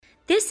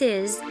This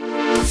is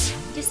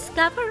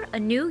Discover a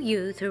New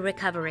You Through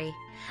Recovery,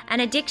 an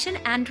addiction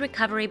and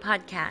recovery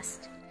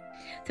podcast.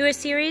 Through a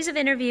series of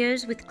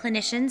interviews with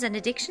clinicians and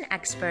addiction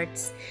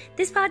experts,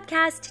 this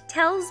podcast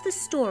tells the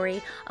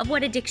story of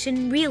what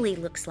addiction really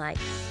looks like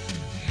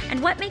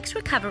and what makes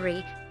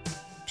recovery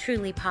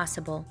truly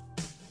possible.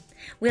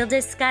 We'll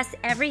discuss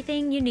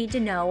everything you need to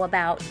know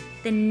about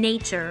the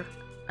nature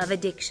of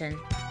addiction,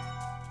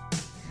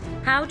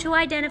 how to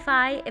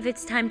identify if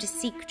it's time to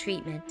seek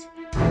treatment,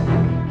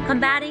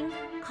 combating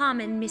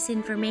common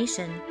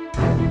misinformation,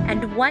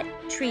 and what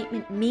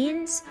treatment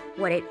means,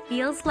 what it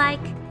feels like,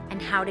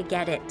 and how to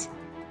get it.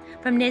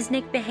 From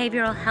Nisnik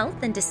Behavioral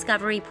Health and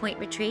Discovery Point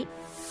Retreat,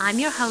 I'm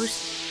your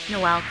host,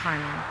 Noelle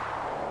Carmen.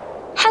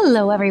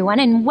 Hello, everyone,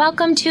 and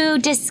welcome to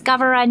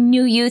Discover a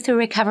New You Through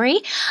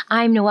Recovery.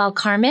 I'm Noelle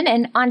Carmen,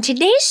 and on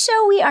today's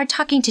show, we are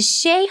talking to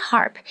Shay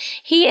Harp.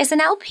 He is an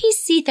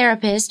LPC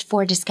therapist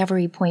for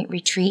Discovery Point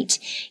Retreat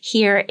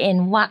here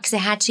in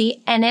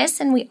Waxahachie,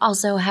 Ennis, and we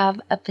also have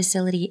a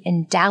facility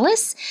in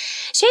Dallas.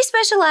 Shay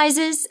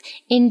specializes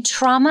in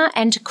trauma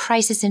and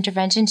crisis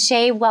intervention.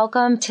 Shay,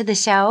 welcome to the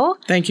show.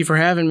 Thank you for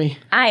having me.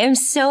 I am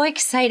so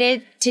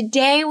excited.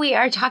 Today we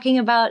are talking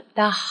about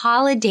the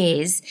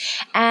holidays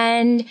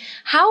and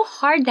how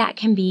hard that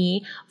can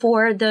be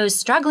for those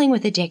struggling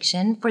with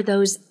addiction, for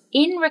those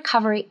in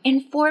recovery,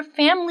 and for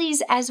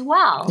families as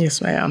well.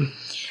 Yes, ma'am.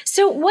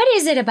 So what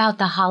is it about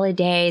the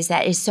holidays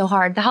that is so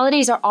hard? The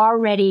holidays are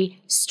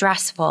already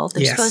stressful.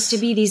 They're supposed to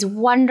be these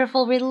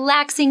wonderful,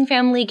 relaxing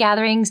family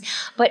gatherings,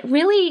 but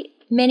really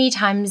many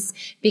times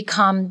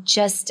become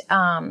just,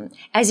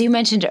 as you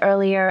mentioned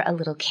earlier, a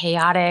little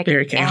chaotic.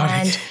 Very chaotic.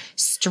 And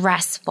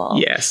stressful.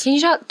 Yes. Can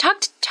you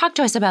talk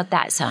to us about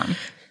that some?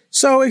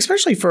 So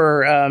especially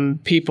for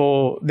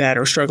people that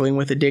are struggling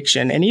with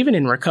addiction and even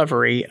in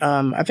recovery,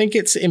 I think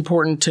it's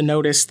important to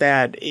notice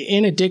that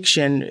in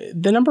addiction,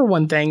 the number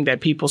one thing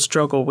that people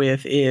struggle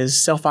with is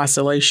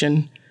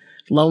self-isolation,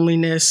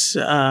 loneliness,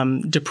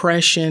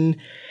 depression,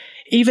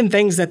 even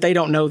things that they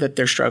don't know that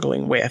they're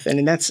struggling with.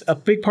 And that's a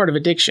big part of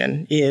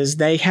addiction is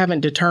they haven't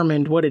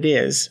determined what it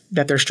is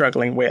that they're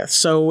struggling with.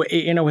 So,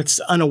 it's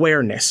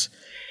unawareness.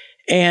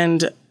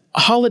 And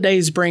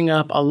holidays bring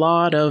up a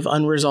lot of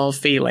unresolved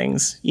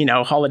feelings.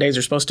 Holidays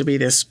are supposed to be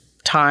this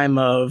time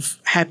of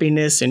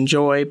happiness and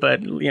joy,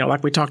 but,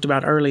 like we talked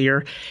about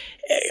earlier,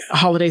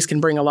 holidays can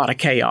bring a lot of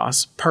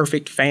chaos.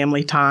 Perfect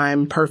family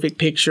time, perfect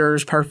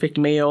pictures, perfect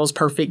meals,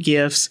 perfect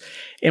gifts.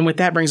 And with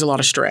that brings a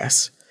lot of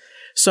stress.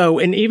 So,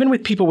 and even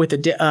with people with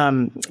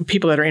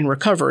people that are in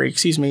recovery,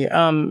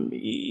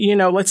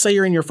 let's say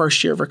you're in your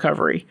first year of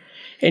recovery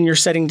and you're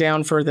sitting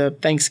down for the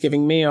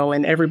Thanksgiving meal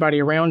and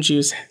everybody around you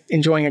is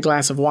enjoying a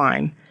glass of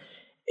wine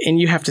and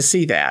you have to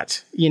see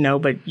that,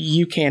 but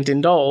you can't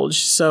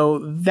indulge. So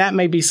that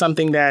may be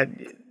something that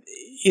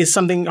is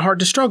something hard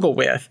to struggle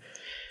with.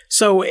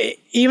 So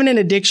even in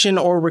addiction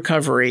or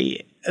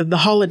recovery, the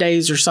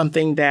holidays are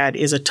something that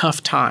is a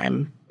tough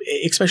time,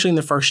 especially in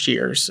the first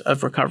years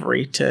of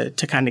recovery to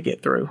kind of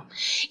get through.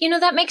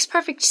 That makes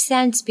perfect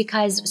sense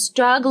because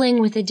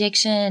struggling with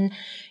addiction,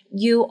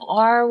 you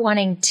are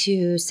wanting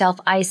to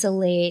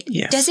self-isolate.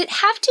 Yes. Does it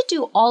have to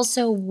do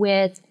also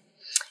with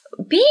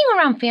being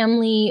around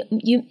family?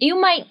 You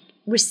might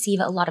receive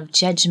a lot of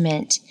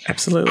judgment.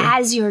 Absolutely.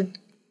 As you're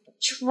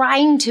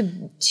trying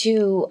to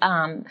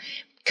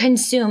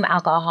consume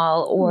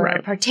alcohol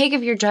or partake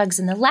of your drugs.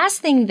 And the last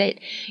thing that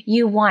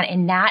you want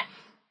in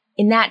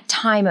that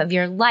time of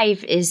your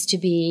life is to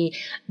be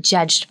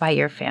judged by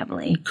your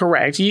family.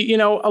 Correct. A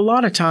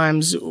lot of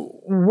times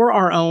we're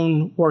our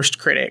own worst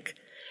critic.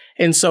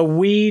 And so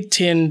we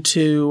tend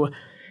to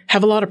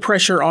have a lot of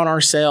pressure on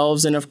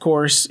ourselves. And of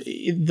course,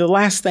 the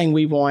last thing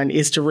we want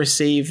is to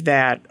receive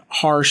that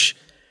harsh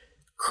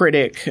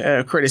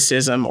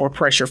criticism or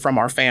pressure from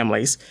our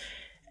families.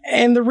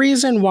 And the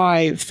reason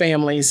why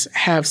families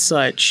have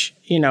such,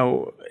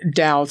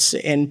 doubts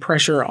and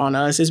pressure on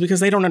us is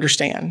because they don't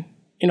understand.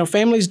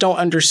 Families don't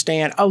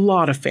understand, a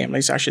lot of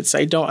families, I should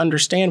say, don't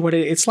understand what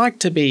it's like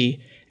to be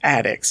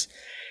addicts.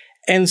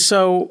 And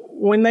so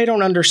when they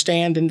don't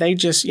understand, then they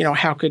just,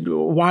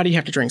 why do you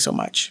have to drink so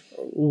much?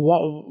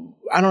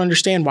 I don't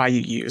understand why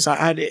you use.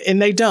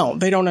 And they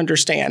don't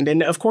understand.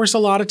 And of course, a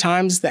lot of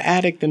times the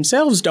addict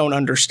themselves don't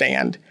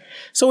understand.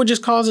 So it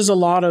just causes a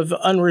lot of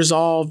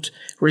unresolved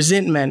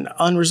resentment,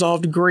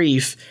 unresolved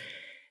grief.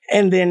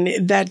 And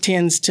then that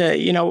tends to,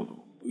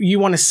 you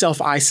want to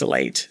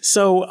self-isolate.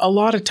 So a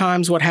lot of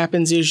times what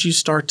happens is you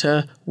start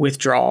to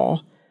withdraw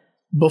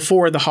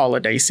before the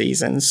holiday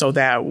season so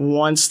that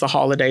once the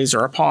holidays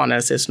are upon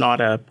us, it's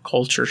not a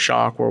culture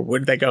shock or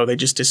where they go, they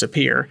just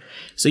disappear.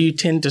 So you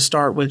tend to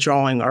start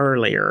withdrawing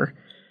earlier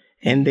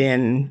and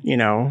then,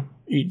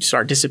 you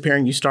start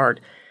disappearing. You start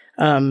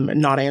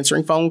not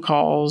answering phone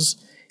calls.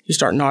 You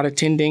start not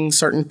attending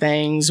certain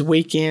things.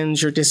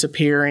 Weekends, you're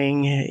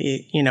disappearing.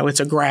 It's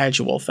a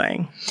gradual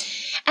thing.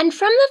 And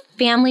from the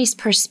family's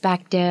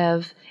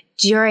perspective,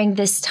 during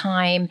this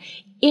time,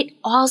 it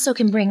also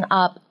can bring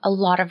up a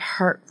lot of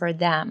hurt for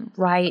them,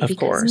 right? Of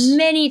course.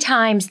 Many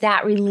times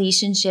that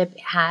relationship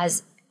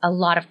has a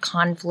lot of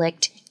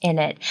conflict in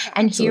it.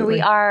 And Absolutely. here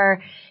we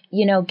are,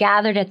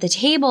 gathered at the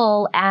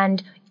table,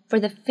 and for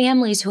the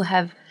families who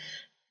have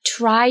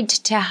tried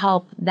to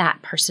help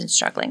that person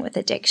struggling with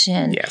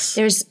addiction, yes,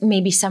 there's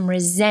maybe some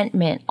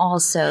resentment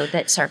also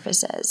that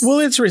surfaces. Well,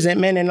 it's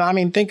resentment. And I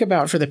mean, think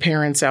about for the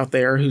parents out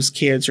there whose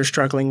kids are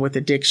struggling with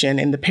addiction,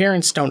 and the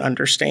parents don't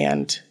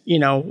understand,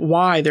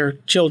 why their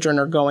children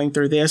are going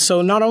through this.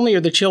 So not only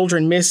are the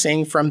children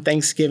missing from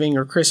Thanksgiving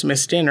or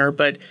Christmas dinner,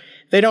 but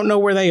they don't know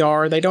where they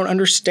are. They don't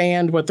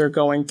understand what they're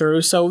going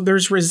through. So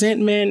there's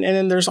resentment, and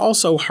then there's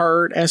also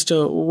hurt as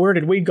to where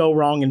did we go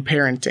wrong in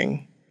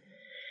parenting.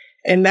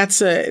 And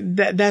that's a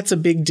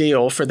big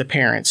deal for the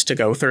parents to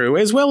go through,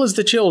 as well as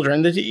the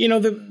children.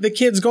 The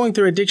kids going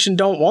through addiction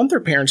don't want their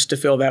parents to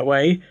feel that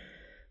way,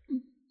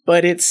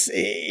 but it's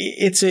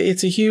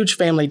a huge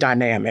family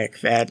dynamic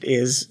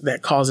that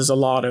causes a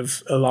lot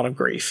of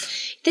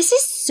grief. This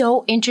is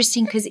so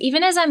interesting because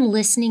even as I'm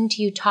listening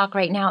to you talk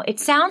right now,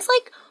 it sounds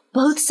like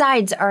both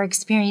sides are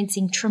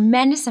experiencing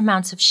tremendous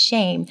amounts of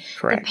shame.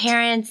 Correct. The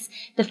parents,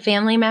 the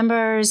family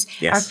members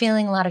are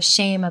feeling a lot of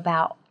shame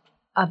about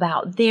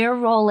their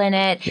role in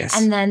it. Yes.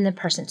 And then the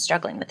person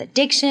struggling with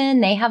addiction,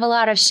 they have a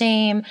lot of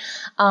shame.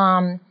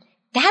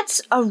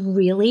 That's a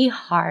really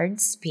hard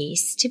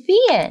space to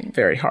be in.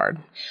 Very hard.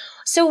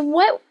 So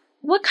what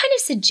kind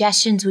of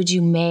suggestions would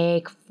you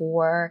make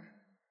for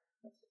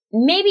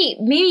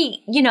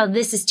maybe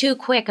this is too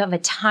quick of a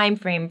time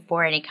frame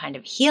for any kind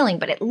of healing,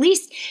 but at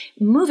least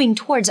moving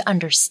towards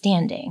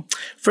understanding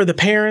for the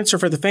parents or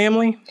for the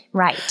family?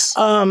 Right.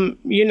 A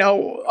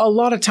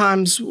lot of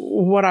times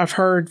what I've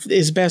heard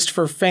is best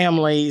for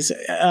families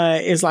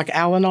is like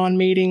Al-Anon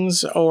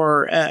meetings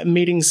or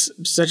meetings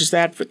such as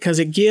that, because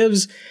it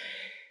gives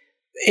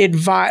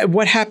advice.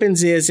 What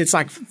happens is it's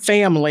like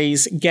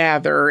families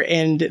gather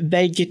and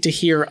they get to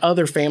hear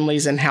other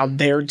families and how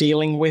they're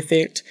dealing with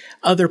it,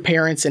 other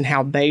parents and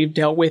how they've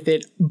dealt with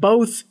it,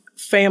 both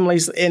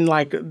families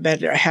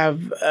that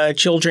have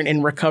children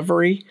in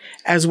recovery,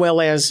 as well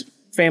as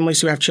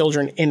families who have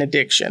children in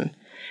addiction.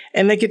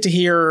 And they get to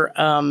hear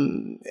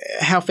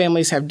how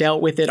families have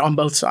dealt with it on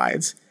both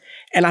sides.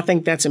 And I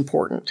think that's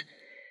important.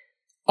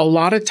 A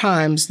lot of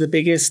times the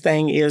biggest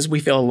thing is we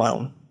feel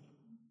alone.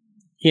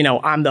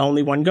 I'm the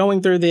only one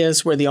going through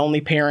this. We're the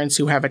only parents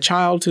who have a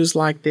child who's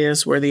like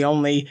this. We're the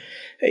only,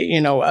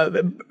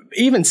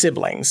 even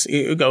siblings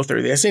who go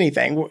through this,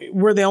 anything.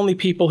 We're the only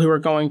people who are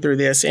going through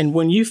this. And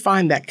when you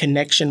find that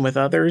connection with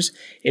others,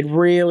 it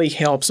really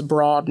helps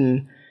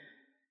broaden,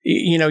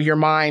 your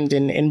mind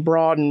and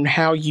broaden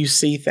how you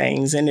see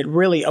things. And it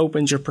really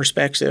opens your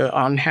perspective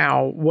on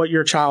what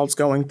your child's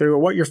going through or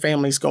what your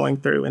family's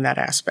going through in that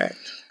aspect.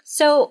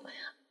 So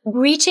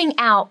reaching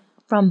out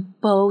from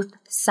both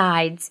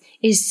sides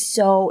is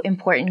so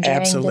important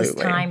during this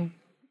time.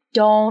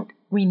 Don't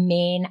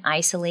remain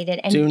isolated,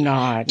 and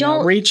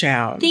don't reach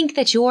out. Think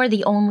that you're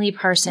the only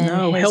person.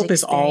 No, help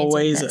is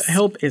always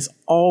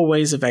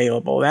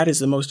available. That is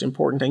the most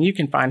important thing. You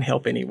can find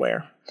help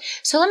anywhere.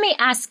 So let me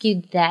ask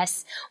you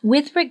this.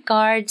 With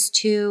regards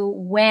to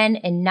when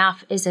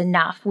enough is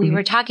enough, we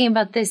were talking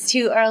about this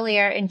too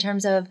earlier in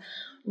terms of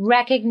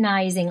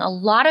recognizing a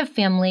lot of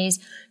families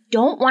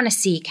don't want to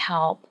seek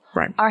help.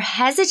 Right. Are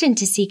hesitant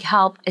to seek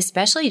help,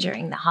 especially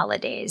during the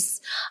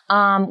holidays,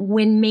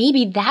 when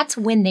maybe that's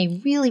when they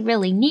really,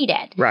 really need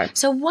it. Right.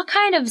 So what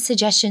kind of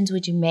suggestions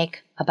would you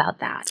make about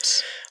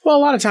that? Well, a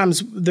lot of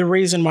times the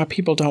reason why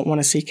people don't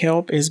want to seek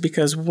help is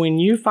because when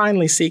you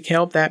finally seek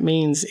help, that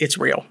means it's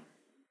real.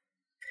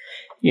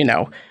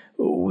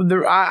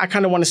 I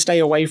kind of want to stay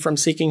away from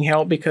seeking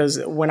help because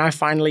when I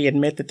finally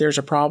admit that there's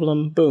a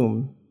problem,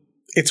 boom,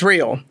 it's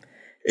real.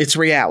 It's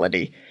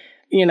reality.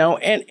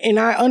 And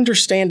I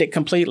understand it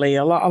completely.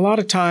 A lot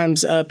of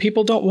times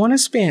people don't want to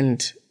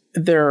spend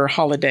their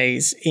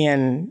holidays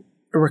in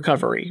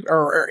recovery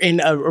or in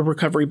a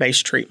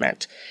recovery-based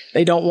treatment.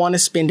 They don't want to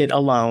spend it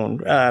alone.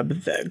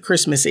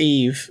 Christmas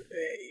Eve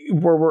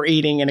where we're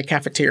eating in a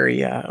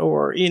cafeteria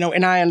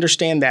and I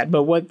understand that.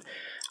 But what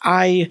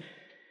I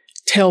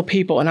tell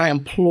people and I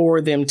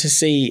implore them to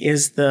see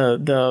is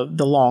the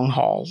long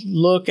haul.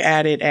 Look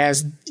at it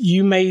as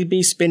you may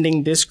be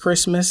spending this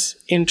Christmas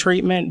in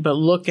treatment, but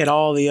look at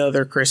all the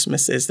other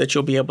Christmases that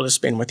you'll be able to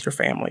spend with your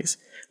families.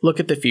 Look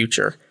at the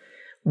future.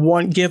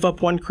 Give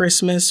up one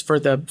Christmas for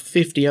the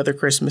 50 other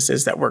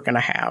Christmases that we're going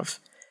to have,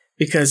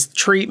 because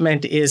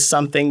treatment is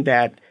something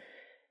that,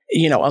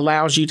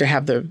 allows you to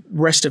have the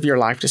rest of your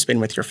life to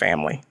spend with your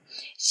family.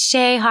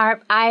 Shay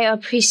Harp, I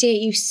appreciate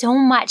you so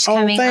much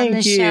coming on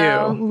the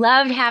show.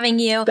 Loved having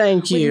you.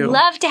 Thank you. We'd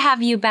love to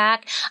have you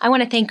back. I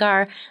want to thank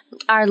our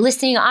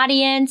listening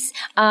audience.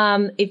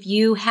 If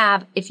you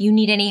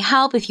need any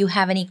help, if you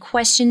have any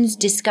questions,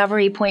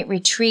 Discovery Point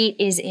Retreat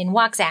is in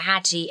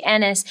Waxahachie,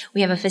 Ennis. We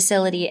have a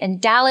facility in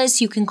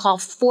Dallas. You can call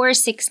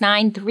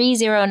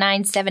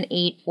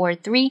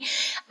 469-309-7843.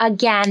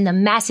 Again, the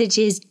message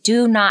is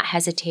do not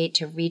hesitate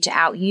to reach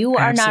out. You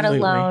are not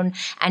alone,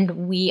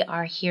 and we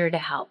are here to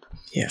help.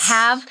 Yes.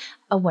 Have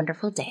a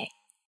wonderful day.